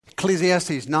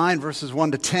Ecclesiastes 9, verses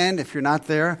 1 to 10, if you're not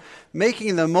there.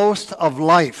 Making the most of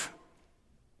life.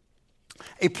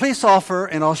 A police officer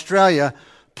in Australia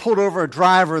pulled over a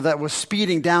driver that was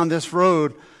speeding down this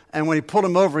road, and when he pulled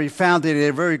him over, he found that he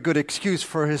had a very good excuse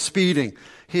for his speeding.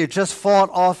 He had just fought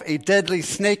off a deadly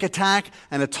snake attack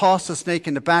and had tossed the snake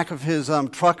in the back of his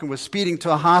truck and was speeding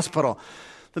to a hospital.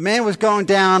 The man was going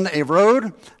down a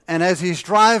road, and as he's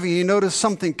driving, he noticed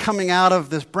something coming out of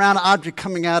this brown object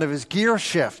coming out of his gear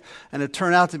shift, and it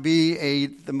turned out to be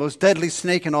the most deadly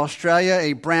snake in Australia,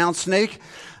 a brown snake,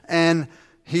 and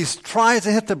he tries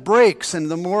to hit the brakes,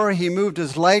 and the more he moved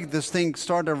his leg, this thing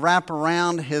started to wrap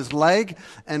around his leg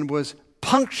and was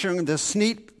puncturing the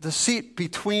seat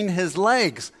between his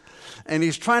legs. And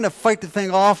he's trying to fight the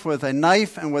thing off with a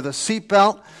knife and with a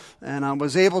seatbelt, and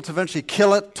was able to eventually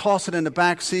kill it, toss it in the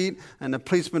back seat, and the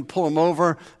policeman pulled him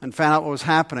over and found out what was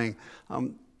happening.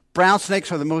 Brown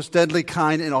snakes are the most deadly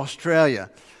kind in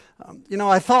Australia.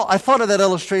 I thought of that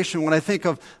illustration when I think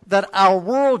of that our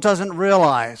world doesn't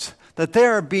realize that they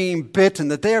are being bitten,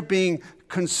 that they are being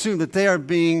consumed, that they are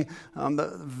being,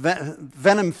 the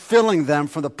venom filling them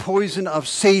from the poison of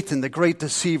Satan, the great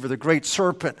deceiver, the great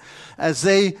serpent, as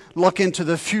they look into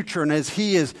the future and as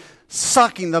he is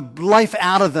sucking the life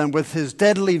out of them with his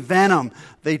deadly venom.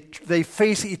 They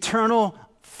face eternal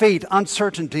fate,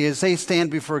 uncertainty as they stand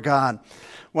before God.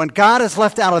 When God is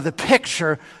left out of the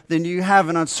picture, then you have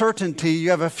an uncertainty, you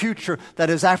have a future that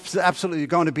is absolutely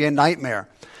going to be a nightmare.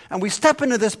 And we step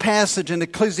into this passage in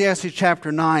Ecclesiastes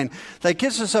chapter 9 that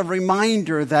gives us a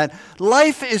reminder that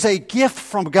life is a gift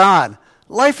from God.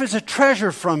 Life is a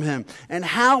treasure from Him. And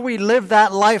how we live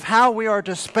that life, how we are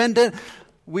to spend it,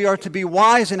 we are to be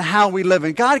wise in how we live.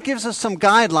 And God gives us some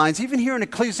guidelines, even here in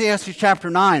Ecclesiastes chapter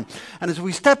 9. And as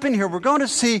we step in here, we're going to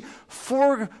see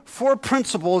four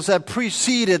principles that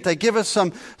precede it, that give us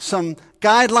some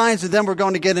guidelines, and then we're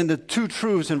going to get into two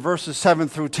truths in verses 7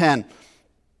 through 10.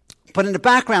 But in the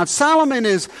background, Solomon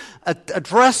is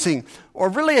addressing, or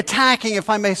really attacking, if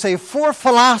I may say, four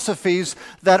philosophies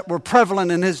that were prevalent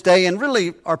in his day and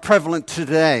really are prevalent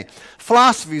today.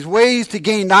 Philosophies, ways to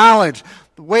gain knowledge,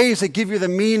 ways that give you the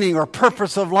meaning or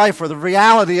purpose of life or the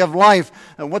reality of life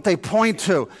and what they point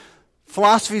to.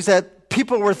 Philosophies that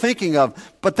people were thinking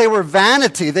of, but they were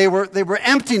vanity, they were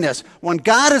emptiness. When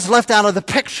God is left out of the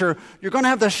picture, you're going to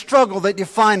have the struggle that you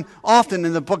find often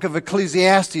in the book of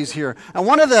Ecclesiastes here. And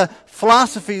one of the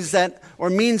philosophies or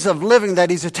means of living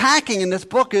that he's attacking in this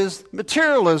book is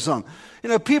materialism.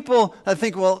 People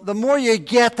think, well, the more you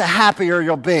get, the happier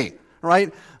you'll be,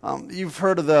 right? You've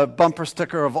heard of the bumper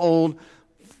sticker of old,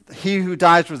 he who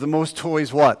dies with the most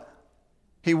toys, what?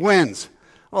 He wins.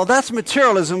 Well, that's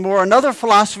materialism, or another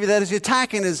philosophy that is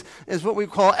attacking is what we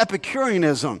call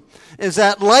Epicureanism, is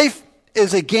that life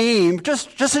is a game.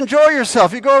 Just enjoy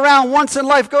yourself. You go around once in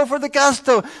life, go for the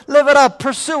gusto, live it up,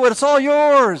 pursue it, it's all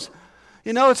yours.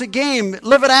 It's a game,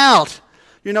 live it out.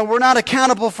 We're not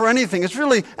accountable for anything. It's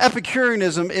really,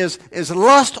 Epicureanism is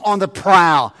lust on the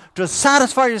prowl. Just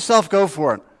satisfy yourself, go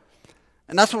for it.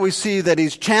 And that's what we see that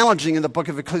he's challenging in the book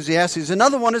of Ecclesiastes.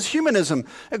 Another one is humanism.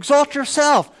 Exalt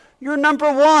yourself. You're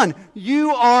number one.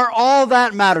 You are all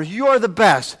that matters. You are the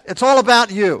best. It's all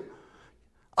about you.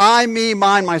 I, me,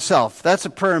 mine, myself. That's a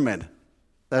pyramid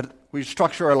that we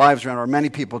structure our lives around, or many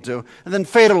people do. And then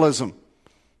fatalism.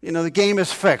 The game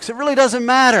is fixed. It really doesn't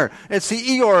matter. It's the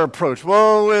Eeyore approach.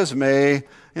 Woe is me.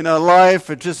 Life,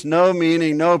 it's just no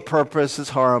meaning, no purpose. It's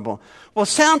horrible. Well,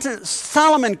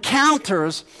 Solomon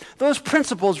counters those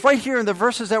principles right here in the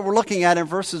verses that we're looking at in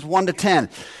verses 1 to 10.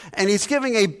 And he's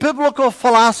giving a biblical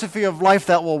philosophy of life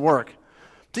that will work.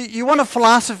 Do you want a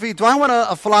philosophy? Do I want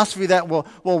a philosophy that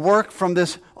will work from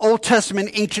this Old Testament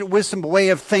ancient wisdom way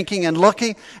of thinking and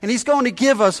looking? And he's going to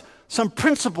give us some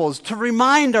principles to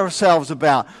remind ourselves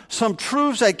about, some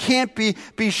truths that can't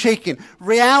be shaken,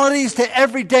 realities to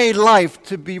everyday life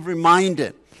to be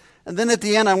reminded. And then at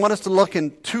the end, I want us to look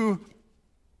in two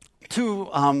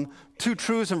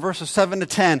truths in verses 7 to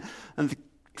 10, and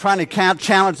trying to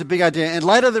challenge the big idea. In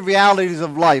light of the realities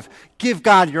of life, give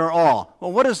God your all.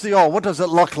 Well, what is the all? What does it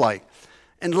look like?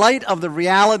 In light of the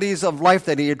realities of life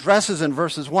that he addresses in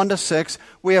verses 1 to 6,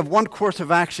 we have one course of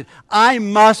action. I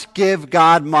must give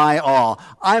God my all.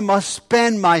 I must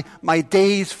spend my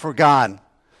days for God.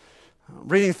 I'm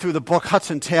reading through the book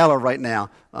Hudson Taylor right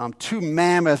now. 2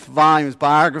 mammoth volumes,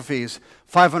 biographies,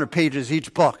 500 pages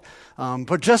each book.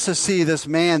 But just to see this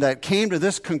man that came to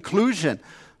this conclusion,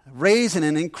 raised in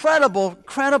an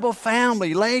incredible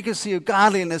family, legacy of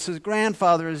godliness, his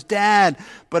grandfather, his dad,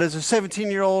 but as a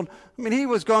 17-year-old I mean, he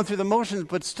was going through the motions,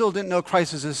 but still didn't know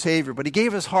Christ as his Savior. But he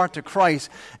gave his heart to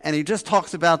Christ, and he just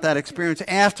talks about that experience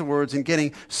afterwards and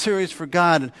getting serious for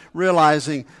God and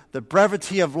realizing the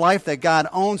brevity of life, that God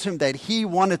owns him, that he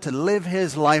wanted to live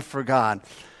his life for God.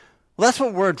 Well, that's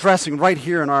what we're addressing right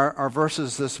here in our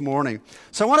verses this morning.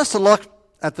 So I want us to look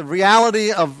at the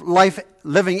reality of life,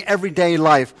 living everyday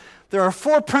life. There are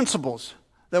 4 principles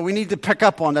that we need to pick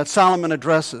up on that Solomon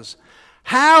addresses.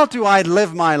 How do I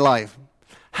live my life?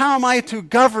 How am I to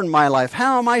govern my life?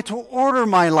 How am I to order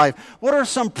my life? What are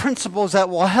some principles that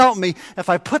will help me, if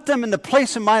I put them into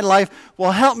place in my life,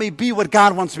 will help me be what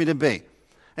God wants me to be?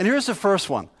 And here's the first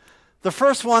one. The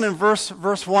first one in verse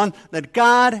 1, that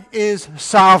God is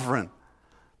sovereign.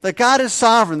 That God is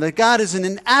sovereign. That God is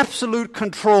in absolute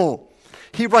control.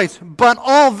 He writes, but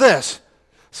all this.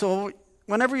 So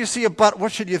whenever you see a but,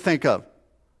 what should you think of?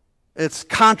 It's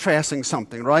contrasting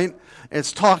something, right?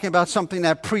 It's talking about something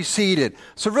that preceded.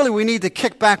 So really we need to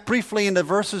kick back briefly into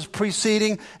verses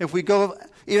preceding. If we go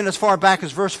even as far back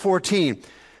as verse 14.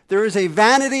 There is a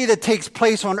vanity that takes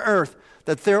place on earth,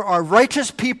 that there are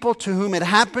righteous people to whom it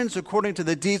happens according to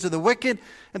the deeds of the wicked,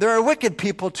 and there are wicked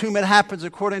people to whom it happens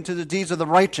according to the deeds of the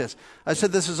righteous. I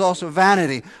said this is also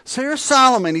vanity. So here's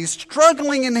Solomon. He's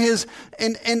struggling in his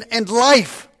in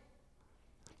life.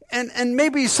 And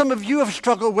maybe some of you have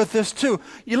struggled with this too.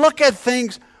 You look at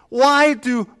things, why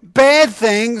do bad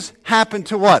things happen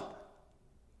to what?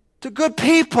 To good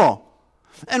people.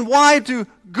 And why do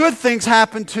good things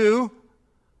happen to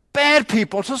bad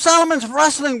people? So Solomon's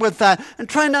wrestling with that and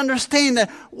trying to understand that.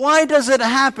 Why does it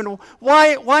happen?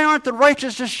 Why aren't the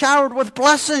righteous just showered with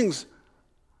blessings?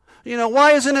 You know,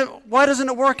 why doesn't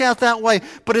it work out that way?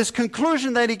 But his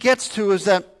conclusion that he gets to is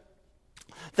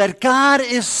that God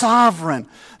is sovereign,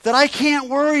 that I can't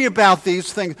worry about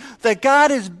these things, that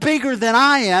God is bigger than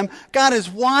I am, God is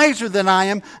wiser than I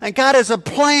am, and God has a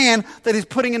plan that he's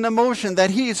putting into motion,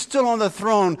 that he is still on the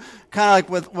throne, kind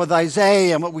of like with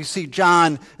Isaiah and what we see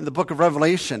John in the book of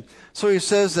Revelation. So he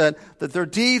says that their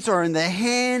deeds are in the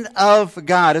hand of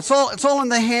God. It's all in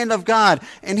the hand of God,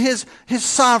 in his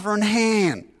sovereign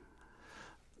hand.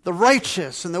 The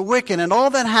righteous and the wicked and all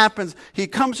that happens, he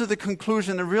comes to the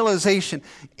conclusion and realization,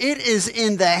 it is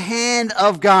in the hand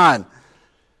of God.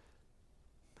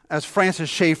 As Francis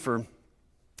Schaeffer,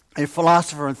 a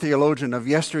philosopher and theologian of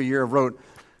yesteryear, wrote,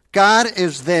 God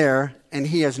is there and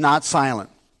he is not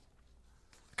silent.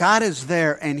 God is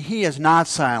there and he is not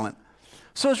silent.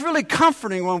 So it's really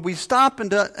comforting when we stop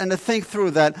and to think through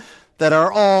that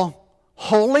are all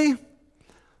holy,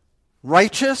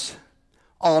 righteous,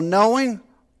 all-knowing,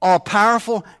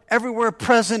 all-powerful, everywhere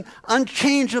present,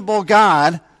 unchangeable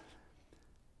God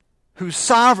who's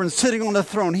sovereign, sitting on the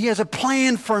throne. He has a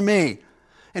plan for me,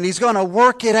 and he's going to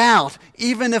work it out,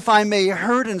 even if I may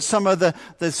hurt in some of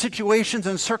the situations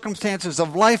and circumstances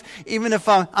of life, even if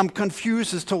I'm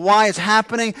confused as to why it's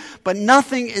happening, but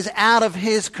nothing is out of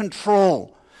his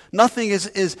control. Nothing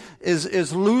is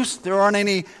loose. There aren't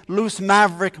any loose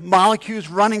maverick molecules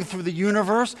running through the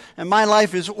universe. And my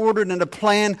life is ordered in a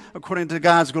plan according to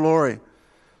God's glory.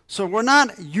 So we're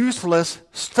not useless,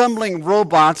 stumbling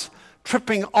robots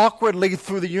tripping awkwardly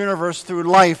through the universe, through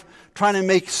life, trying to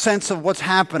make sense of what's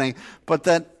happening. But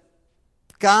that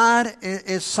God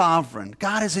is sovereign.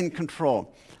 God is in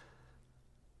control.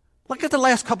 Look at the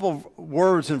last couple of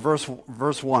words in verse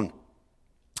 1.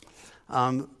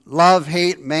 Love,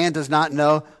 hate, man does not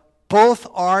know. Both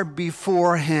are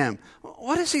before him.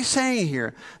 What is he saying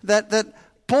here? That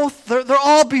both, they're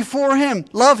all before him.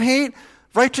 Love, hate,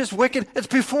 righteous, wicked, it's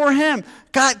before him.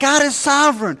 God is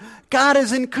sovereign. God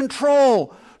is in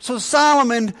control. So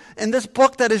Solomon, in this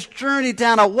book that has journeyed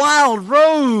down a wild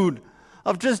road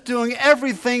of just doing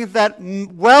everything that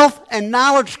wealth and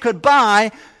knowledge could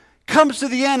buy, comes to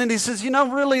the end and he says,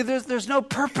 really, there's no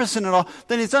purpose in it all.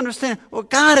 Then he's understanding, well,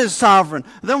 God is sovereign.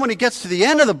 And then when he gets to the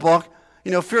end of the book,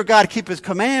 fear God, keep his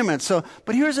commandments.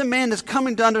 But here's a man that's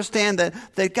coming to understand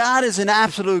that God is in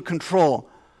absolute control,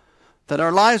 that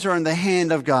our lives are in the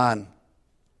hand of God.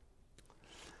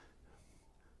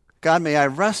 God, may I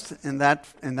rest in that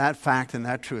fact and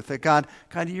that truth, that God,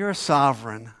 you're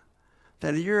sovereign,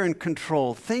 that you're in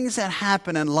control. Things that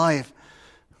happen in life,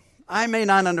 I may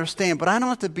not understand, but I don't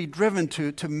have to be driven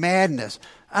to madness.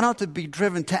 I don't have to be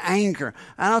driven to anger.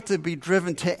 I don't have to be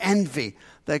driven to envy.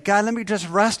 That God, let me just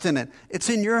rest in it. It's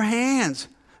in your hands.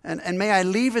 And may I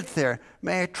leave it there.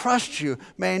 May I trust you.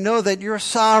 May I know that you're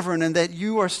sovereign and that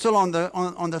you are still on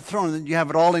the throne and you have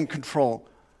it all in control.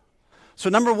 So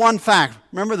number one fact,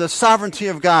 remember the sovereignty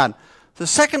of God. The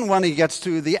second one he gets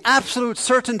to, the absolute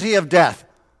certainty of death.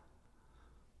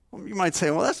 You might say,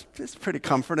 well, that's pretty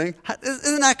comforting.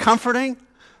 Isn't that comforting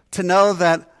to know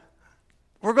that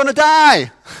We're going to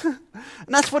die. And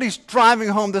that's what he's driving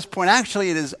home this point.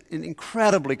 Actually, it is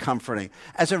incredibly comforting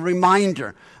as a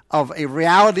reminder of a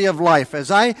reality of life. As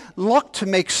I look to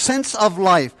make sense of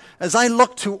life, as I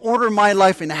look to order my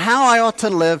life and how I ought to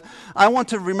live, I want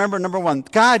to remember, number one,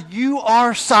 God, you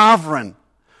are sovereign.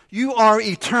 You are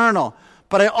eternal.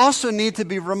 But I also need to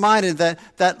be reminded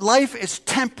that life is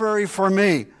temporary for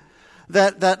me.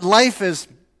 That life is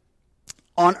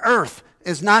on earth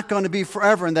is not going to be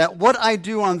forever, and that what I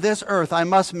do on this earth, I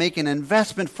must make an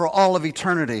investment for all of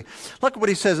eternity. Look at what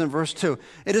he says in verse 2.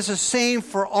 It is the same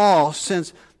for all,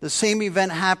 since the same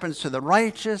event happens to the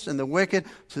righteous and the wicked,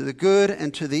 to the good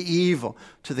and to the evil,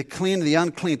 to the clean and the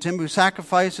unclean, to him who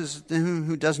sacrifices, to him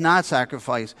who does not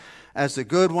sacrifice. As the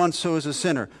good one, so is a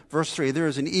sinner. Verse 3, there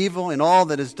is an evil in all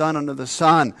that is done under the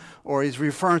sun. Or he's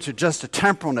referring to just a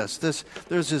temporalness.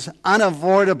 There's this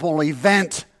unavoidable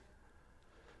event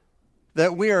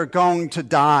that we are going to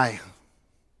die.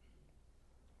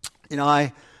 You know,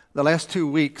 the last 2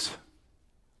 weeks,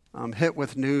 I'm hit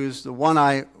with news. The one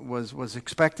I was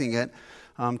expecting it.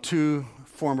 2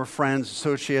 former friends,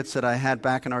 associates that I had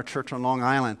back in our church on Long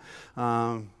Island.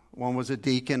 One was a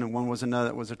deacon and one was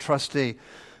a trustee.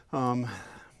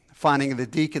 Finding the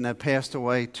deacon that passed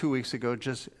away 2 weeks ago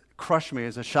just crushed me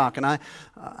as a shock. And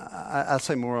I'll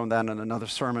say more on that in another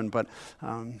sermon, but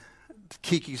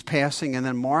Kiki's passing and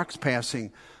then Mark's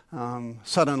passing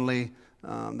suddenly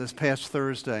this past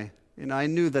Thursday. You know, I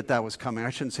knew that was coming.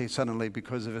 I shouldn't say suddenly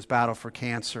because of his battle for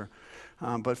cancer.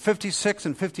 But 56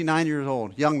 and 59 years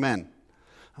old, young men.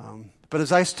 But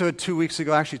as I stood 2 weeks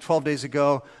ago, actually 12 days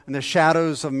ago, in the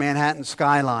shadows of Manhattan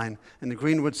skyline in the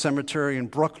Greenwood Cemetery in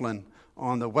Brooklyn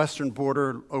on the western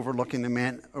border overlooking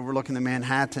the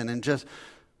Manhattan, and just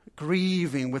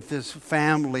grieving with this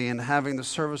family and having the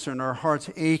service in our hearts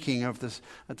aching at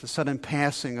the sudden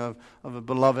passing of a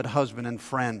beloved husband and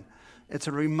friend. It's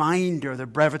a reminder of the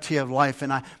brevity of life,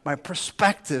 and my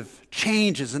perspective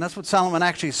changes. And that's what Solomon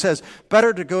actually says.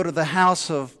 Better to go to the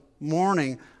house of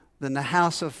mourning than the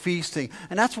house of feasting.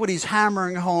 And that's what he's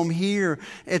hammering home here.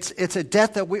 It's a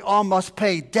debt that we all must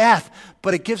pay, death.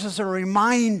 But it gives us a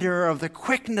reminder of the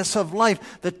quickness of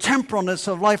life, the temporalness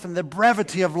of life, and the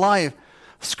brevity of life.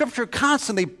 Scripture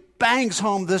constantly bangs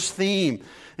home this theme.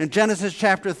 In Genesis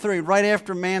chapter 3, right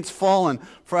after man's fallen,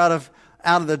 for out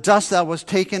of the dust thou was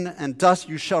taken, and dust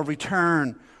you shall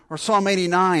return. Or Psalm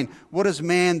 89, what is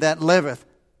man that liveth,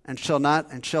 and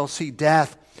shall see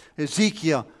death?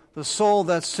 Ezekiel, the soul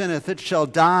that sinneth, it shall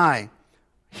die.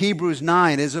 Hebrews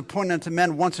 9, it is appointed unto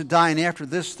men once to die, and after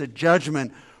this the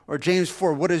judgment. Or James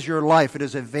 4, what is your life? It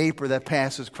is a vapor that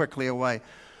passes quickly away.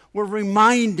 We're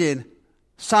reminded,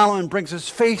 Solomon brings us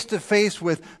face to face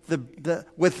with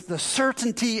the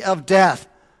certainty of death.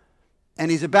 And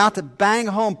he's about to bang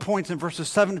home points in verses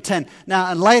 7 to 10.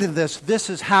 Now, in light of this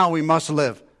is how we must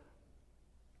live.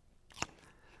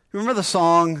 You remember the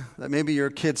song that maybe your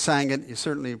kids sang it?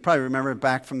 You probably remember it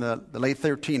back from the late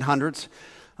 1300s.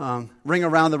 Ring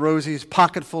around the rosies,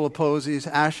 pocket full of posies,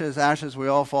 ashes, ashes, we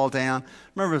all fall down.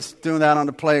 Remember us doing that on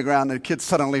the playground and the kids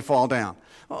suddenly fall down.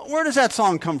 Well, where does that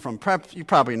song come from? Perhaps you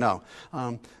probably know.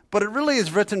 But it really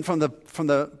is written from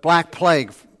the Black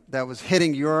Plague that was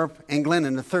hitting Europe, England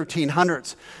in the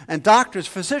 1300s. And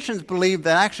physicians believed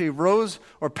that actually rose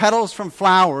or petals from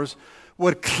flowers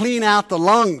would clean out the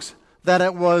lungs, that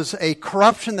it was a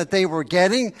corruption that they were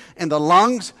getting in the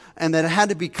lungs and that it had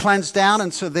to be cleansed down.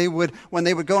 And so when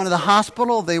they would go into the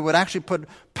hospital, they would actually put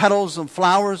petals of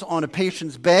flowers on a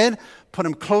patient's bed, put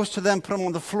them close to them, put them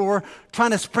on the floor,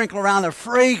 trying to sprinkle around a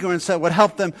fragrance that would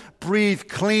help them breathe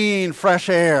clean, fresh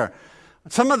air.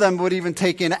 Some of them would even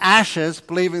take in ashes,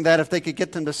 believing that if they could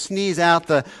get them to sneeze out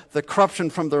the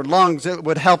corruption from their lungs, it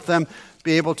would help them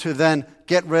be able to then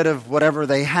get rid of whatever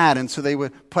they had. And so they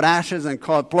would put ashes and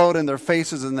blow it in their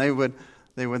faces, and they would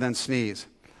then sneeze.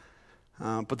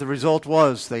 But the result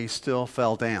was they still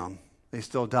fell down. They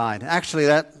still died. Actually,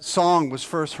 that song was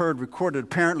first recorded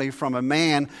apparently from a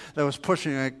man that was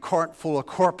pushing a cart full of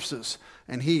corpses,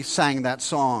 and he sang that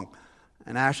song.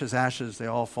 And ashes, ashes, they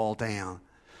all fall down.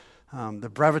 The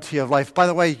brevity of life. By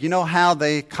the way, you know how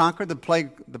they conquered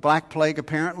the Black Plague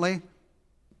apparently?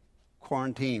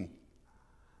 Quarantine.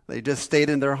 They just stayed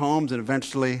in their homes, and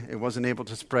eventually it wasn't able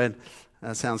to spread.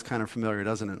 That sounds kind of familiar,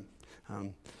 doesn't it?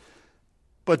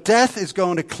 But death is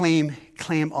going to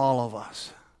claim all of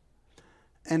us.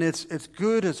 And it's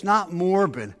good, it's not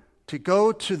morbid to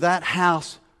go to that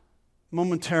house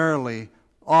momentarily,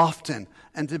 often,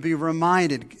 and to be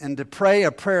reminded and to pray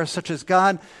a prayer such as,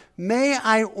 God, may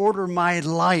I order my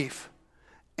life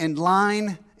in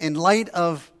light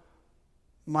of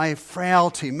my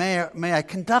frailty. May I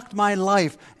conduct my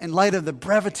life in light of the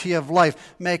brevity of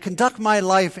life. May I conduct my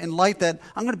life in light that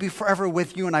I'm going to be forever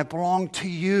with you and I belong to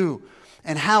you,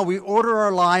 and how we order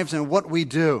our lives and what we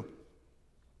do.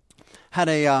 Had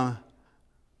a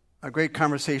great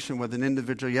conversation with an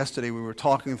individual yesterday. We were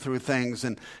talking through things,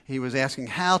 and he was asking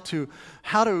how to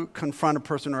confront a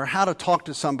person or how to talk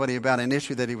to somebody about an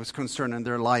issue that he was concerned in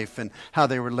their life and how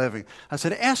they were living. I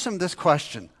said, ask them this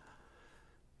question.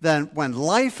 Then when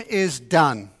life is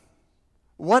done,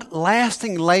 what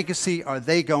lasting legacy are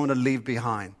they going to leave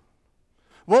behind?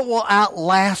 What will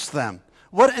outlast them?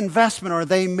 What investment are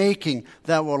they making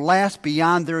that will last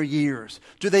beyond their years?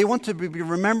 Do they want to be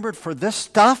remembered for this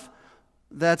stuff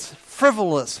that's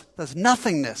frivolous, that's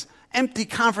nothingness, empty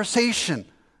conversation?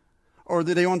 Or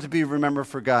do they want to be remembered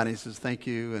for God? And he says, thank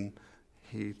you, and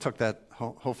he took that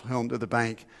home to the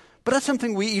bank. But that's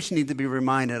something we each need to be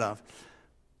reminded of.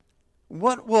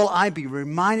 What will I be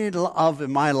reminded of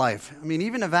in my life? I mean,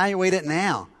 even evaluate it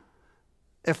now.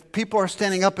 If people are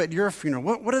standing up at your funeral,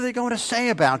 what are they going to say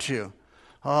about you?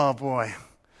 Oh, boy,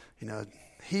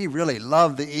 he really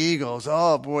loved the Eagles.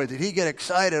 Oh, boy, did he get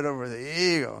excited over the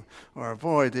Eagles? Or,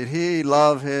 boy, did he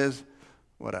love his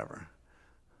whatever.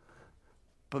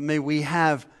 But may we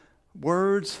have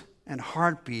words and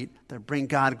heartbeat that bring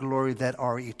God glory, that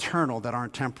are eternal, that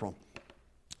aren't temporal.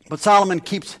 But Solomon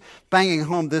keeps banging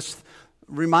home this,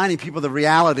 reminding people of the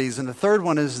realities. And the third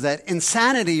one is that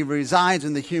insanity resides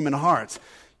in the human hearts.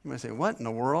 You might say, what in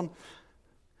the world?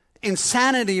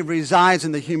 Insanity resides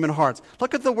in the human hearts.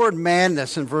 Look at the word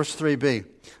madness in verse 3b.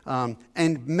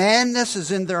 And madness is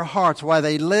in their hearts while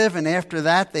they live, and after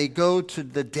that they go to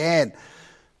the dead.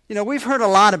 We've heard a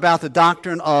lot about the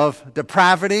doctrine of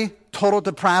depravity, total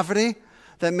depravity,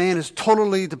 that man is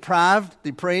totally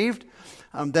depraved,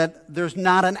 that there's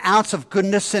not an ounce of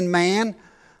goodness in man,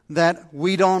 that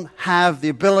we don't have the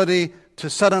ability to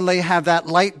suddenly have that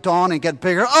light dawn and get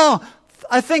bigger. Oh,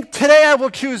 I think today I will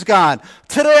choose God.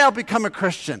 Today I'll become a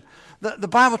Christian. The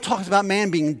Bible talks about man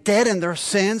being dead in their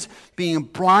sins, being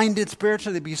blinded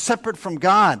spiritually, be separate from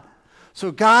God.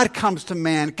 So God comes to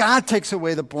man. God takes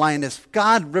away the blindness.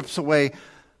 God rips away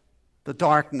the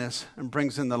darkness and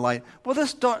brings in the light. Well,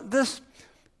 this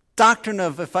doctrine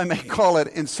of, if I may call it,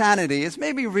 insanity is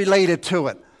maybe related to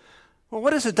it. Well,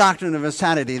 what is the doctrine of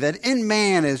insanity? That in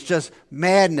man is just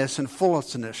madness and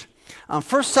foolishness.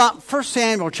 1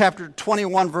 Samuel chapter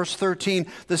 21, verse 13,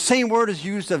 the same word is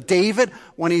used of David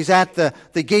when he's at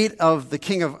the gate of the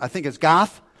king of, I think it's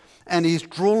Gath, and he's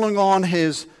drooling on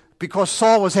because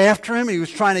Saul was after him, he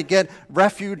was trying to get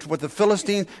refuge with the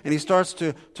Philistines, and he starts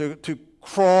to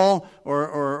crawl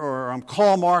or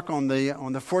claw mark on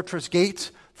the fortress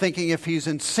gates, thinking if he's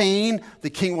insane, the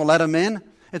king will let him in.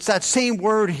 It's that same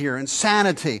word here,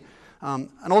 insanity. An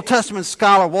Old Testament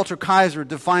scholar, Walter Kaiser,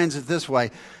 defines it this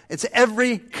way. It's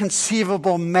every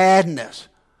conceivable madness.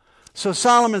 So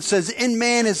Solomon says, in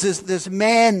man is this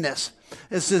madness,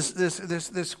 is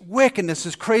this wickedness,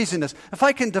 this craziness. If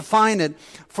I can define it,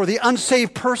 for the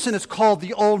unsaved person, it's called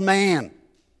the old man.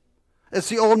 It's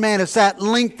the old man. It's that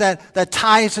link that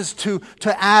ties us to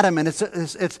Adam, and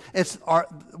it's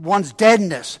one's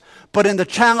deadness. But in the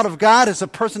child of God, is a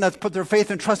person that's put their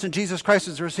faith and trust in Jesus Christ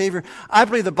as their Savior. I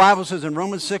believe the Bible says in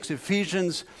Romans 6,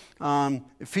 Ephesians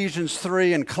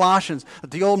 3, and Colossians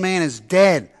that the old man is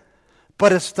dead.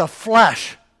 But it's the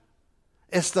flesh.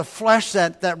 It's the flesh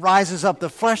that rises up, the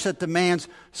flesh that demands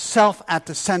self at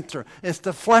the center. It's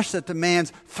the flesh that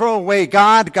demands throw away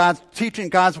God's teaching,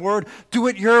 God's word, do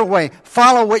it your way,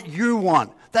 follow what you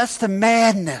want. That's the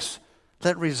madness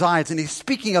that resides. And he's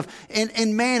speaking of,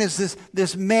 in man is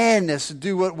this madness to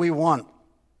do what we want.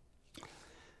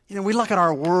 We look at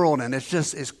our world and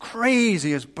it's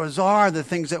crazy, it's bizarre, the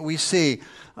things that we see.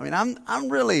 I mean, I'm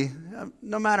really,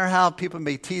 no matter how people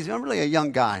may tease me, I'm really a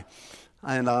young guy.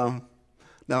 And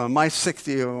now in my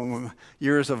 60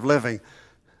 years of living,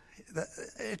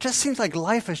 it just seems like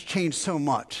life has changed so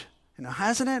much.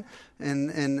 Hasn't it?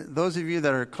 And those of you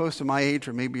that are close to my age,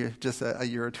 or maybe just a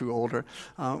year or two older,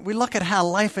 we look at how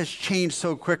life has changed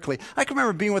so quickly. I can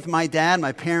remember being with my dad,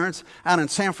 my parents, out in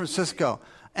San Francisco.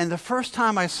 And the first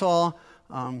time I saw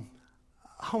a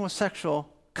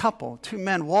homosexual couple, two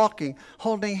men walking,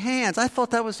 holding hands, I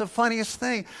thought that was the funniest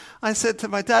thing. I said to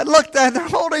my dad, look, Dad, they're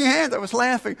holding hands. I was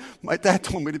laughing. My dad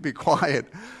told me to be quiet.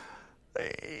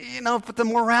 But the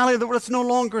morality of the world, it's no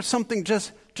longer something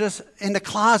just in the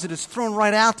closet. It's thrown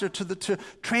right out there to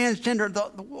transgender.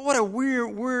 What a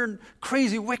weird,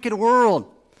 crazy, wicked world.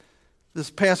 This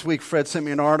past week, Fred sent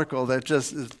me an article that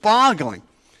just is boggling.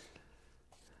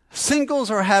 Singles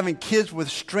are having kids with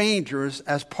strangers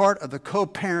as part of the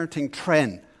co-parenting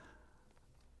trend.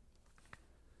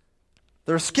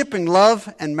 They're skipping love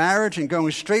and marriage and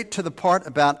going straight to the part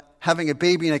about having a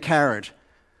baby in a carriage.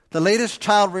 The latest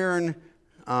child-rearing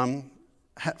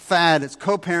fad, it's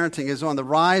co-parenting, is on the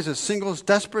rise as singles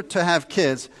desperate to have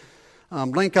kids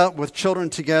link up with children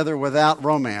together without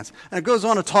romance. And it goes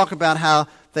on to talk about how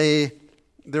there's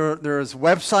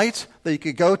websites that you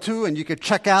could go to and you could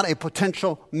check out a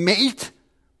potential mate,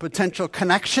 potential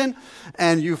connection,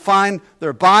 and you find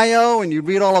their bio and you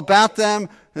read all about them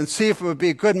and see if it would be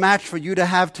a good match for you to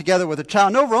have together with a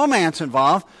child. No romance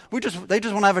involved. They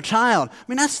just want to have a child. I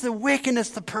mean, that's the wickedness,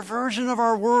 the perversion of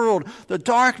our world, the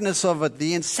darkness of it,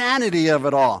 the insanity of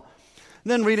it all.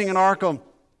 And then reading an article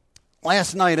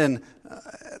last night, and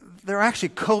there are actually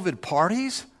COVID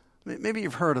parties. Maybe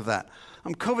you've heard of that.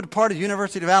 COVID parties,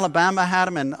 University of Alabama had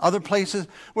them and other places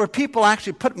where people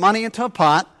actually put money into a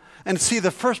pot and see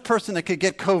the first person that could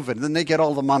get COVID, and then they get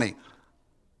all the money.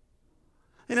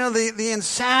 You know, the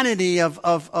insanity of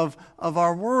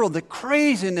our world, the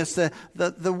craziness, the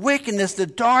wickedness, the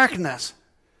darkness.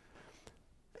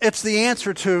 It's the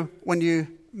answer to when you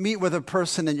meet with a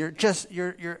person and you're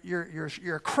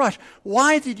crushed.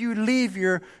 Why did you leave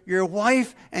your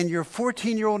wife and your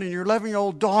 14-year-old and your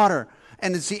 11-year-old daughter?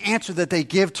 And it's the answer that they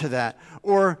give to that.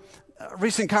 Or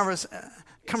recent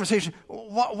conversation,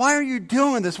 why are you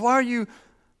doing this? Why are you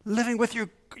living with your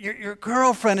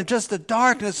girlfriend and just the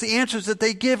darkness? The answers that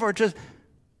they give are just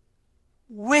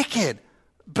wicked,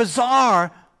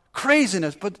 bizarre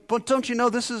craziness. But don't you know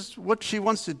this is what she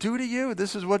wants to do to you?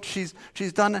 This is what she's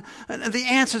done. And the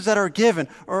answers that are given.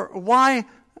 Or why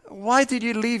did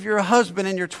you leave your husband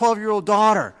and your 12-year-old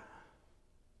daughter?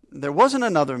 There wasn't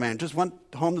another man, just went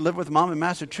home to live with mom in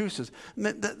Massachusetts.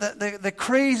 The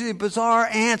crazy, bizarre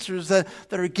answers that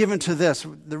are given to this,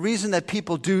 the reason that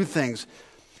people do things.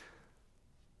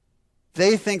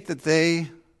 They think that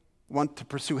they want to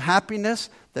pursue happiness,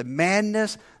 the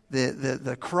madness,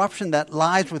 the corruption that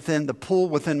lies within the pool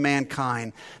within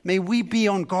mankind. May we be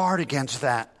on guard against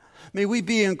that. May we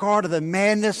be on guard of the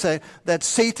madness that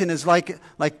Satan is like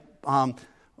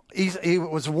he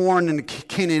was warned in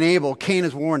Cain and Abel. Cain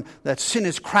is warned that sin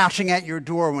is crouching at your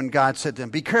door when God said to him,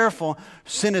 be careful,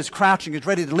 sin is crouching, it's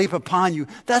ready to leap upon you.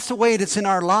 That's the way it is in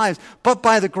our lives. But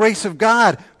by the grace of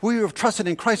God, we who have trusted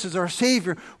in Christ as our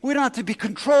Savior, we don't have to be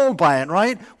controlled by it,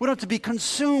 right? We don't have to be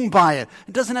consumed by it.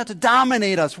 It doesn't have to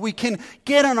dominate us. We can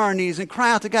get on our knees and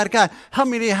cry out to God, God, help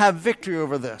me to have victory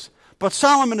over this. But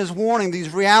Solomon is warning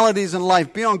these realities in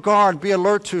life. Be on guard, be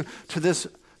alert to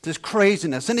this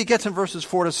craziness. Then he gets in verses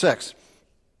 4 to 6.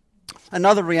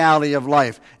 Another reality of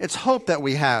life. It's hope that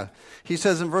we have. He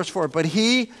says in verse 4, but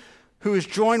he who is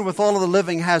joined with all of the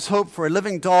living has hope, for a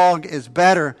living dog is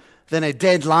better than a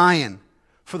dead lion.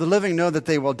 For the living know that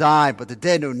they will die, but the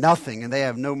dead know nothing, and they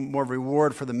have no more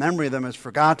reward, for the memory of them is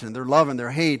forgotten. Their love and their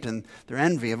hate and their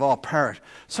envy have all perished.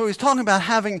 So he's talking about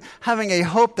having a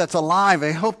hope that's alive,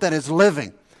 a hope that is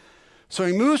living. So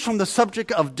he moves from the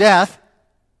subject of death.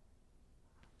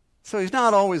 So he's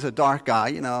not always a dark guy,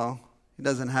 you know. He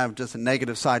doesn't have just a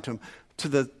negative side to him, to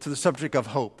the subject of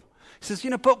hope. He says,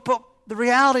 but the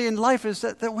reality in life is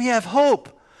that we have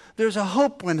hope. There's a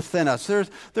hope within us.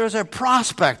 There's a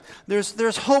prospect.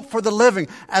 There's hope for the living.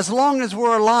 As long as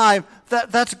we're alive,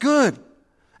 that's good.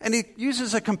 And he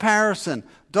uses a comparison,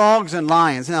 dogs and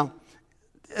lions. Now,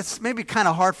 it's maybe kind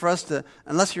of hard for us to,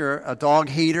 unless you're a dog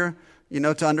hater,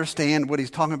 to understand what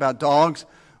he's talking about dogs.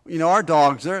 Our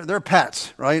dogs, they're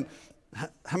pets, right?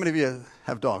 How many of you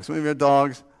have dogs? Some of you have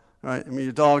dogs, right? I mean,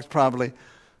 your dogs probably,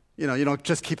 you don't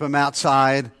just keep them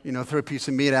outside, throw a piece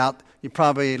of meat out. You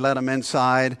probably let them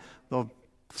inside. They'll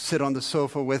sit on the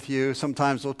sofa with you.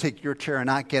 Sometimes they'll take your chair and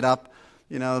not get up.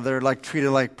 They're treated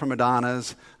like prima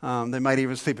donnas. They might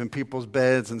even sleep in people's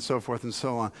beds and so forth and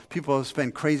so on. People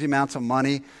spend crazy amounts of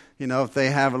money. If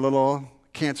they have a little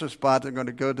cancer spot, they're going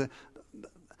to go to.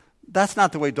 That's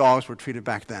not the way dogs were treated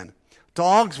back then.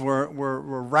 Dogs were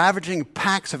ravaging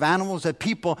packs of animals that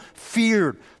people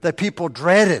feared, that people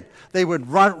dreaded. They would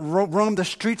roam the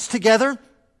streets together,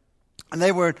 and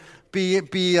they would be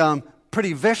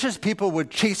pretty vicious. People would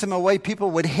chase them away.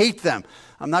 People would hate them.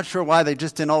 I'm not sure why they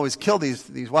just didn't always kill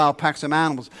these wild packs of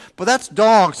animals. But that's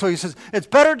dogs. So he says, it's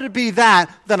better to be that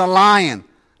than a lion.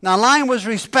 Now, a lion was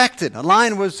respected. A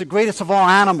lion was the greatest of all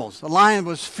animals. A lion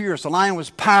was fierce. A lion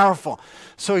was powerful.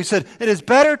 So he said, it is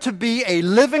better to be a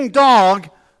living dog,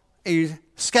 a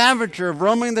scavenger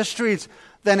roaming the streets,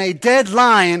 than a dead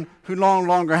lion who no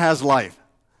longer has life.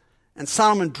 And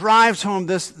Solomon drives home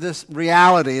this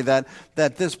reality that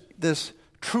this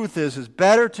truth is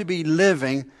better to be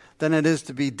living than it is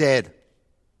to be dead.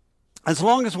 As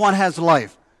long as one has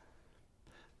life,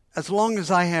 as long as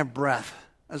I have breath,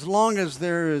 as long as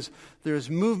there is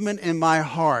movement in my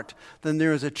heart, then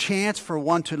there is a chance for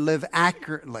one to live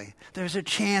accurately. There's a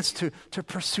chance to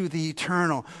pursue the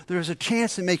eternal. There's a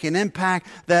chance to make an impact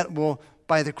that will,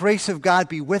 by the grace of God,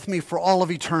 be with me for all of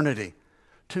eternity.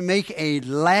 To make a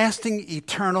lasting,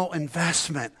 eternal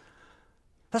investment.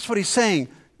 That's what he's saying.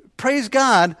 Praise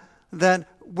God that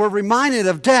we're reminded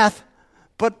of death,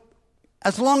 but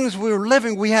as long as we're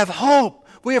living, we have hope.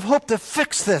 We have hope to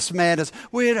fix this madness.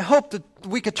 We had hope that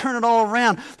we could turn it all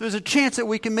around. There's a chance that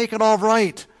we can make it all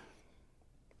right.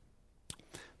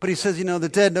 But he says, the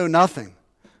dead know nothing.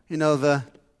 The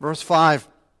verse 5,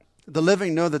 the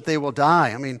living know that they will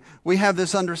die. I mean, we have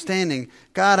this understanding.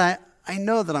 God, I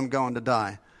know that I'm going to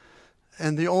die.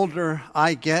 And the older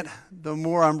I get, the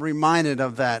more I'm reminded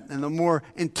of that, and the more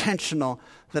intentional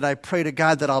that I pray to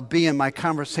God that I'll be in my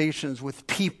conversations with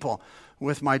people,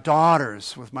 with my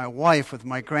daughters, with my wife, with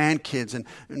my grandkids,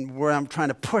 and where I'm trying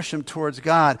to push them towards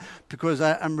God, because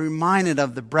I'm reminded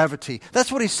of the brevity.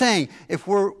 That's what he's saying. If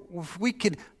we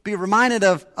could be reminded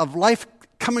of life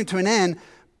coming to an end,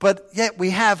 but yet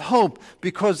we have hope,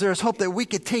 because there's hope that we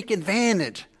could take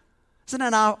advantage. Isn't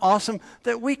it awesome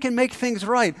that we can make things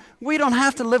right? We don't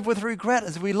have to live with regret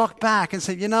as we look back and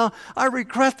say, I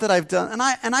regret that I've done,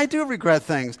 and I do regret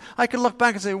things. I could look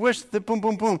back and say, wish that boom,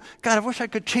 boom, boom. God, I wish I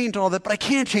could change all that, but I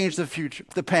can't change the future,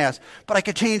 the past, but I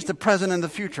could change the present and the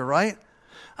future, right?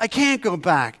 I can't go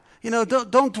back.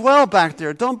 Don't dwell back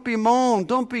there. Don't bemoan.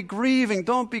 Don't be grieving.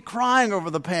 Don't be crying over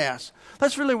the past.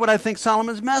 That's really what I think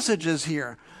Solomon's message is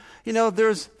here.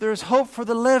 There's hope for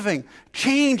the living.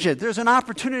 Change it. There's an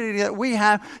opportunity that we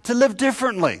have to live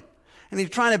differently. And he's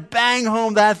trying to bang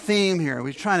home that theme here.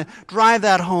 He's trying to drive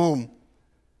that home.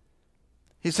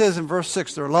 He says in verse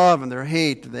 6, their love and their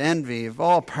hate, the envy have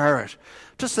all perished.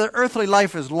 Just that earthly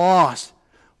life is lost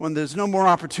when there's no more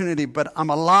opportunity, but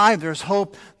I'm alive. There's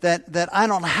hope that I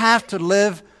don't have to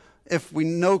live. If we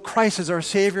know Christ as our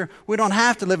Savior, we don't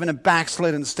have to live in a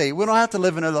backslidden state. We don't have to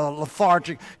live in a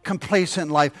lethargic,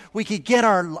 complacent life. We can get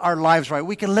our lives right.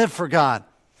 We can live for God.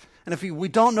 And if we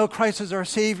don't know Christ as our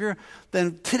Savior,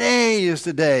 then today is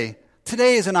the day.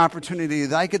 Today is an opportunity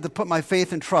that I get to put my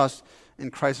faith and trust in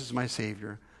Christ as my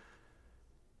Savior.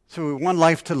 So we have one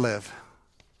life to live.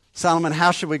 Solomon,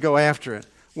 how should we go after it?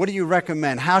 What do you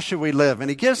recommend? How should we live? And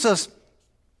he gives us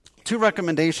two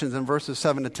recommendations in verses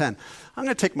 7 to 10. I'm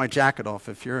going to take my jacket off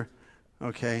if you're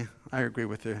okay. I agree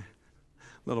with you. A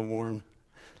little warm.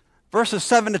 Verses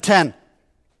 7 to 10.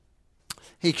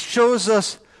 He shows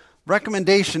us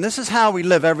recommendation. This is how we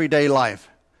live everyday life.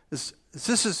 This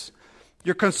is,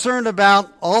 you're concerned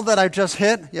about all that I just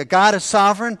hit. Yeah, God is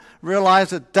sovereign. Realize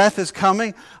that death is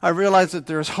coming. I realize that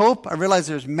there's hope. I realize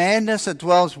there's madness that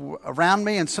dwells around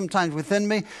me and sometimes within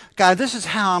me. God, this is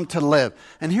how I'm to live.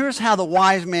 And here's how the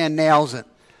wise man nails it.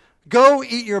 Go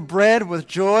eat your bread with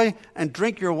joy and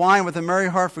drink your wine with a merry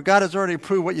heart, for God has already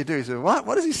approved what you do. He said, what?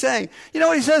 What is he saying? You know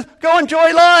what he says? Go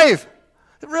enjoy life.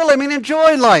 Really,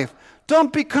 enjoy life.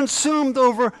 Don't be consumed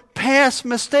over past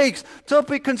mistakes. Don't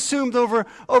be consumed over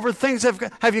things.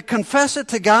 Have you confessed it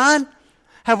to God?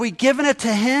 Have we given it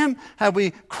to Him? Have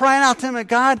we cried out to Him,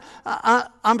 God,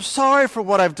 I'm sorry for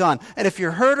what I've done. And if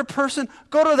you hurt a person,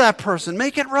 go to that person.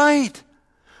 Make it right.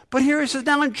 But here he says,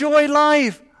 now enjoy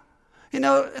life.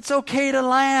 It's okay to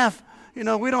laugh. We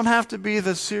don't have to be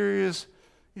the serious,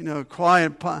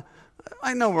 quiet.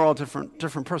 I know we're all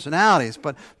different personalities,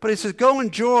 but he says, go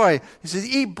enjoy. He says,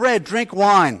 eat bread, drink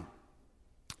wine.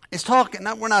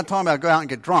 We're not talking about go out and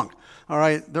get drunk. All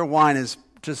right, their wine is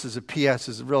just as a PS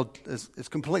is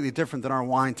completely different than our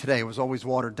wine today. It was always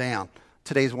watered down.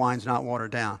 Today's wine's not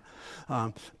watered down.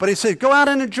 But he said, go out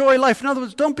and enjoy life. In other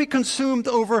words, don't be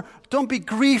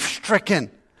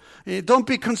grief-stricken. Don't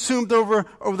be consumed over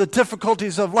the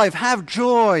difficulties of life. Have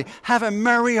joy. Have a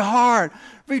merry heart.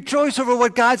 Rejoice over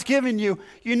what God's given you.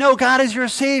 You know God is your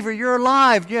Savior. You're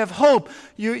alive. You have hope.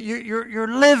 You're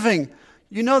living.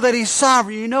 You know that He's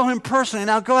sovereign. You know Him personally.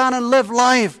 Now go out and live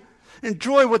life.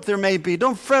 Enjoy what there may be.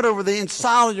 Don't fret over the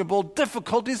insoluble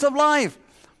difficulties of life.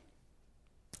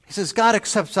 He says, God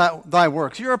accepts thy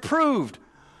works. You're approved.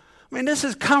 This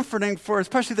is comforting for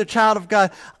especially the child of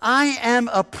God. I am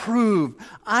approved.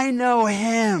 I know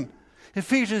Him.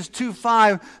 Ephesians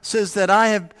 2:5 says that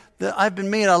I've been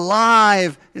made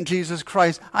alive in Jesus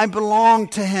Christ. I belong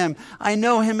to Him. I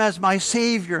know Him as my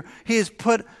Savior. He has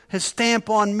put His stamp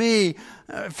on me.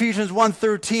 Ephesians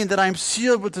 1:13, that I'm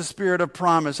sealed with the Spirit of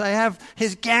promise. I have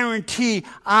His guarantee.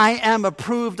 I am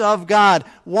approved of God.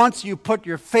 Once you put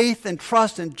your faith and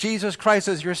trust in Jesus Christ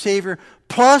as your Savior,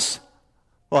 plus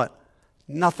what?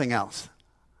 Nothing else.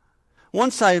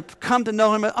 Once I come to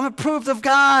know Him, I'm approved of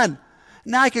God.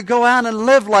 Now I could go out and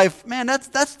live life. Man,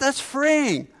 that's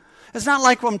freeing. It's not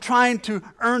like I'm trying to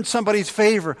earn somebody's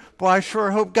favor. Boy, I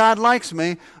sure hope God likes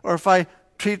me. Or if I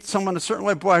treat someone a certain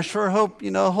way, boy, I sure hope,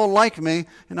 he'll like me.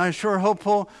 And I sure hope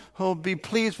he'll be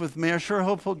pleased with me. I sure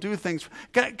hope he'll do things.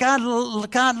 God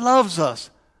loves us.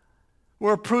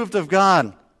 We're approved of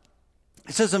God.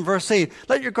 It says in verse 8,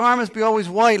 let your garments be always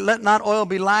white. Let not oil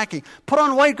be lacking. Put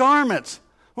on white garments.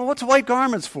 Well, what's white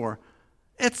garments for?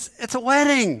 It's a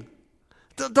wedding.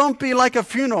 Don't be like a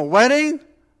funeral. Wedding,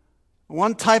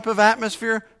 one type of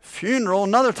atmosphere. Funeral,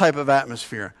 another type of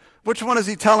atmosphere. Which one is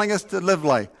he telling us to live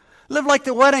like? Live like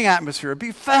the wedding atmosphere.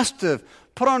 Be festive.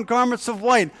 Put on garments of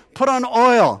white. Put on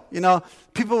oil.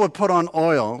 People would put on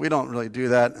oil. We don't really do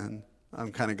that, and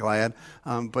I'm kind of glad.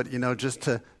 But, just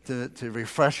to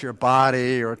refresh your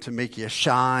body or to make you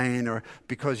shine or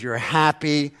because you're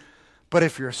happy. But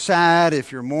if you're sad,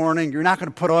 if you're mourning, you're not going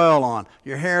to put oil on.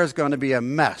 Your hair is going to be a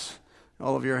mess.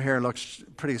 All of your hair looks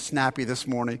pretty snappy this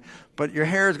morning. But your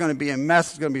hair is going to be a mess.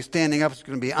 It's going to be standing up. It's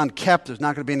going to be unkept. There's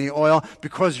not going to be any oil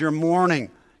because you're mourning.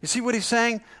 You see what he's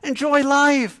saying? Enjoy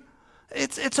life.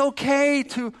 It's okay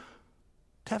to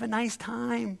have a nice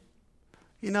time.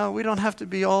 We don't have to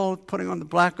be all putting on the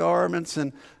black garments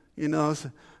and,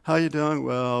 how you doing?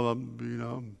 Well,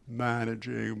 I'm,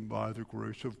 managing by the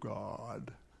grace of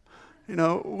God.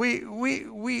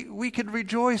 We could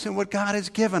rejoice in what God has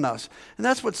given us. And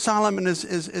that's what Solomon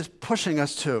is pushing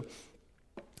us to.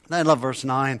 And I love verse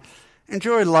 9.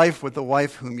 Enjoy life with the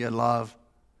wife whom you love.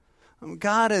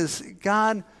 God has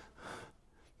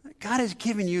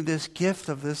given you this gift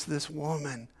of this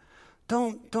woman.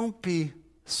 Don't be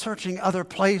searching other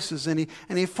places. And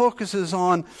he focuses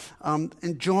on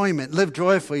enjoyment. Live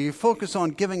joyfully. You focus on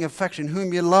giving affection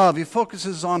whom you love. He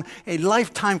focuses on a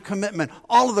lifetime commitment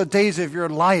all of the days of your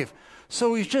life.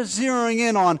 So he's just zeroing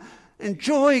in on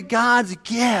enjoy God's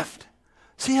gift.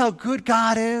 See how good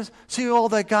God is. See all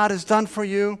that God has done for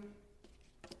you.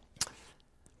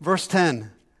 Verse 10.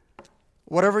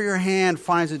 Whatever your hand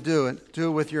finds to do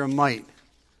it with your might.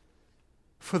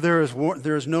 For there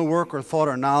is no work or thought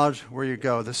or knowledge where you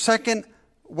go. The second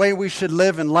way we should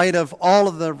live in light of all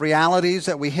of the realities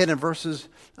that we hit in verses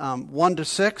 1 to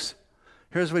 6,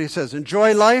 here's what he says.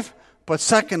 Enjoy life, but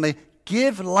secondly,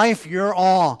 give life your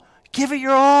all. Give it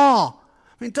your all.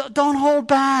 Don't hold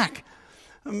back.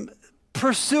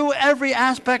 Pursue every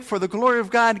aspect for the glory of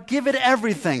God. Give it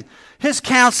everything. His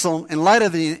counsel, in light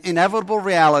of the inevitable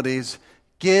realities,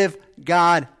 give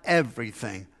God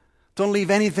everything. Don't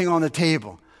leave anything on the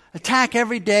table. Attack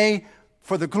every day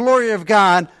for the glory of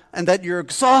God and that you're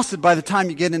exhausted by the time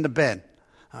you get into bed.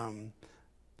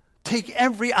 Take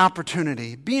every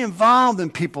opportunity. Be involved in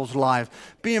people's lives.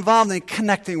 Be involved in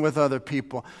connecting with other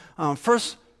people.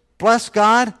 First, bless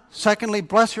God. Secondly,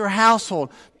 bless your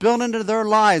household. Build into their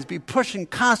lives. Be pushing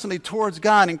constantly towards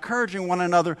God, encouraging one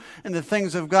another in the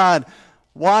things of God.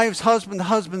 Wives,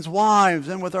 husbands, wives,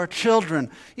 and with our children,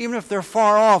 even if they're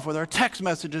far off, with our text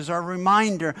messages, our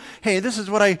reminder, hey, this is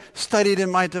what I studied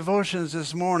in my devotions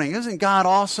this morning. Isn't God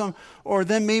awesome? Or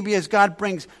then maybe as God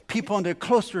brings people into a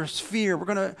closer sphere,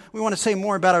 we want to say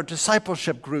more about our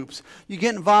discipleship groups. You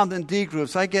get involved in D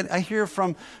groups. I hear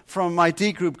from my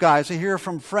D group guys. I hear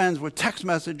from friends with text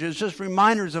messages, just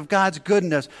reminders of God's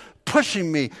goodness,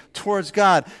 pushing me towards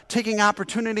God, taking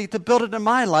opportunity to build it in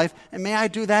my life, and may I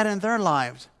do that in their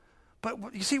lives. But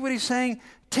you see what he's saying?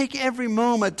 Take every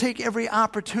moment, take every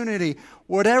opportunity.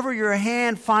 Whatever your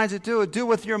hand finds to do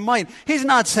with your might. He's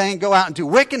not saying go out and do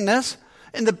wickedness.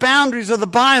 In the boundaries of the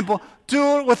Bible,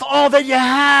 do it with all that you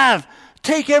have.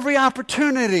 Take every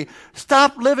opportunity.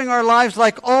 Stop living our lives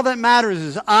like all that matters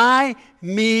is I,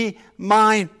 me,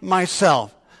 mine,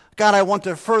 myself. God, I want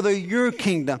to further your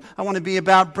kingdom. I want to be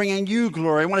about bringing you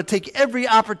glory. I want to take every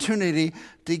opportunity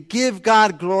to give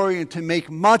God glory and to make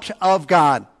much of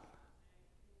God,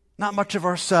 not much of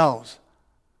ourselves.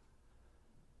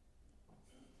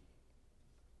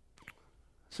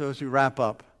 So as we wrap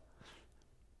up,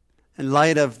 in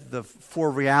light of the four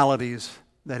realities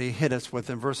that he hit us with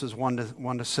in verses 1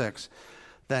 to 6,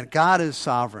 that God is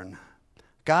sovereign.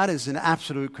 God is in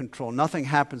absolute control. Nothing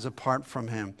happens apart from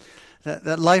him.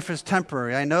 That life is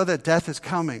temporary. I know that death is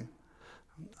coming.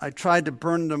 I tried to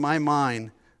burn into my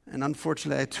mind, and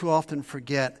unfortunately I too often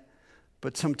forget.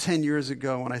 But some 10 years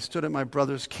ago when I stood at my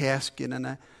brother's casket, and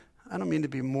I don't mean to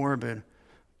be morbid,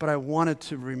 but I wanted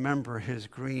to remember his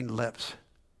green lips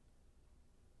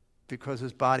because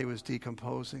his body was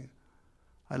decomposing.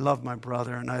 I loved my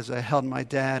brother, and as I held my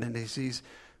dad, and he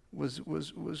was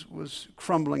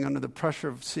crumbling under the pressure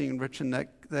of seeing Rich in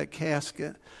that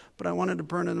casket, but I wanted to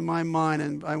burn it in my mind,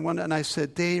 and I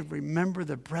said, Dave, remember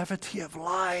the brevity of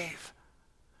life.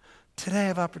 Today I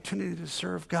have opportunity to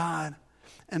serve God.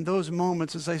 And those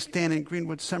moments as I stand in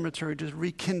Greenwood Cemetery just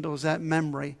rekindles that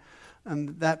memory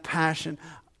and that passion.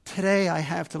 Today I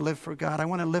have to live for God. I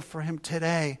want to live for him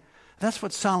today. That's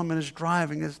what Solomon is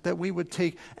driving, is that we would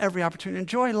take every opportunity.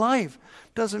 Enjoy life.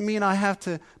 Doesn't mean I have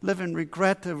to live in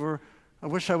regret or I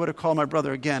wish I would have called my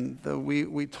brother again, though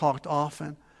we talked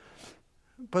often.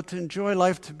 But to enjoy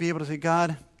life, to be able to say,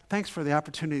 God, thanks for the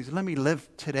opportunities. Let me live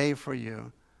today for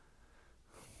you.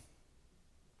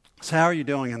 So how are you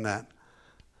doing in that?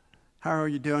 How are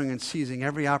you doing in seizing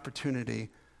every opportunity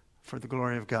for the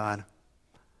glory of God?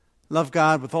 Love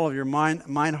God with all of your mind,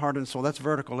 heart, and soul. That's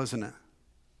vertical, isn't it?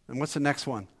 And what's the next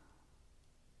one?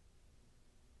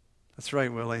 That's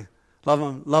right, Willie. Love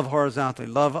them, love horizontally.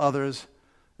 Love others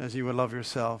as you would love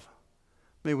yourself.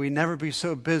 May we never be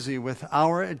so busy with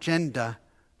our agenda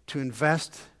to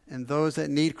invest in those that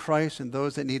need Christ and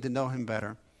those that need to know him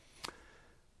better.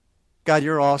 God,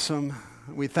 you're awesome.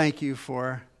 We thank you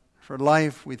for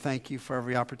life. We thank you for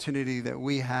every opportunity that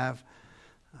we have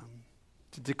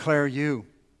to declare you.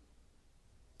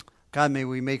 God, may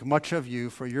we make much of you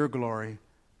for your glory.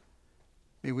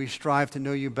 May we strive to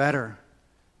know you better.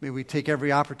 May we take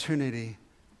every opportunity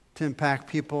to impact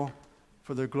people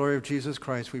for the glory of Jesus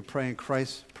Christ. We pray in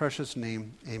Christ's precious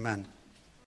name. Amen.